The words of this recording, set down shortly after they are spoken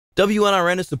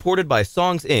WNRN is supported by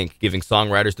Songs Inc., giving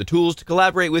songwriters the tools to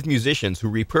collaborate with musicians who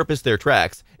repurpose their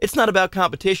tracks. It's not about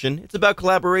competition, it's about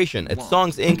collaboration at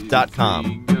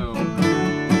songsinc.com.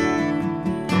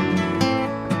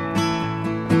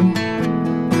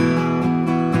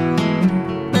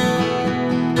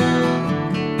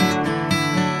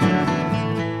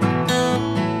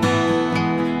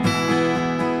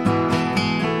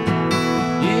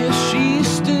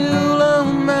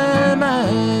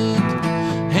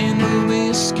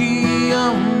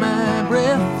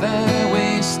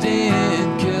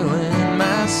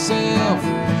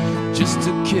 Just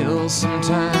to kill some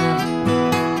time.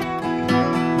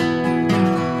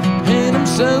 And I'm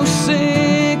so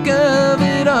sick of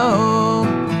it all,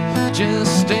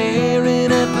 just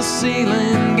staring at the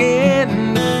ceiling,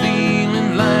 getting the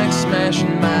feeling like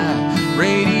smashing my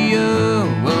radio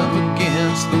up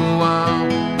against the wall.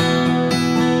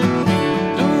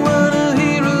 Don't wanna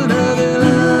hear another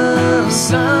love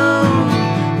song.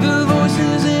 The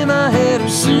voices in my head are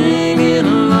singing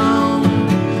along,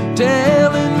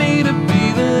 telling me to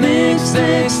be the next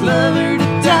ex-lover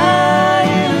to die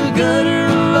in a gutter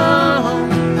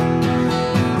alone.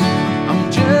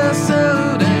 I'm just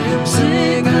so damn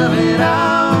sick of it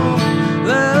all.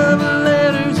 Love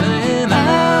letters and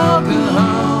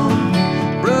alcohol,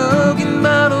 broken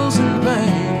bottles and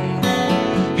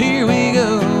pain. Here we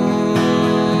go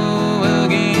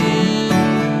again.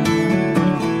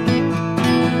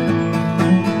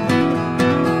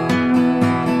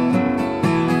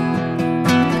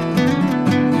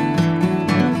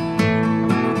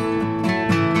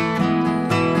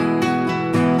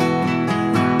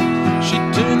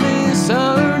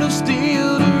 Heart of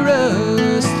steel to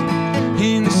rust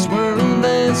in this world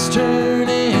that's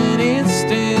turning. It's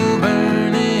still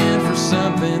burning for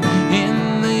something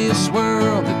in this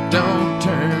world that don't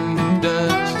turn to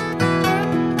dust.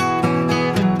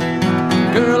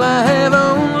 Girl, I have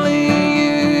only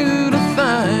you to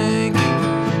thank.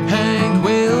 Hank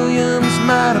Williams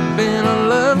might have been a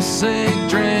lovesick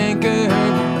drinker,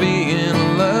 but being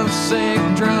a lovesick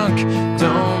drunk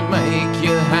don't make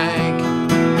you Hank.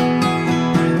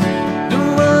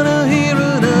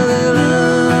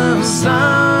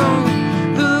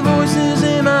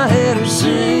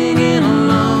 Singing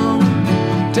along,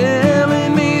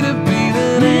 telling me to be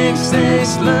the next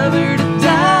ex-lover to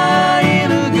die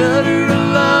in a gutter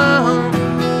alone.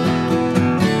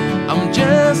 I'm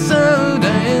just so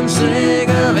damn sick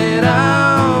of it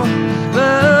all.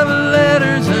 Love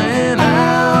letters and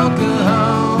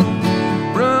alcohol,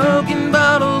 broken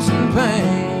bottles and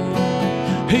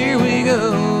pain. Here we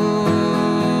go.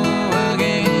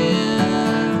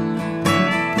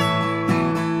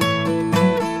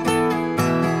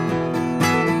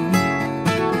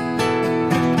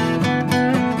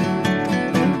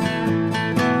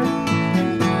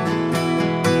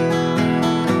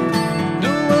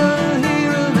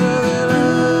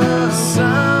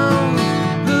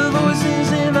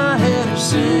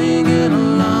 Singing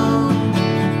along,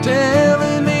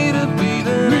 telling me to be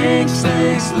the next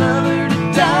ex-lover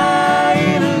to die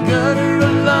in a gutter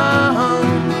alone.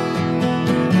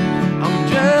 I'm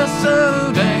just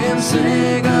so damn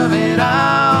sick of it all.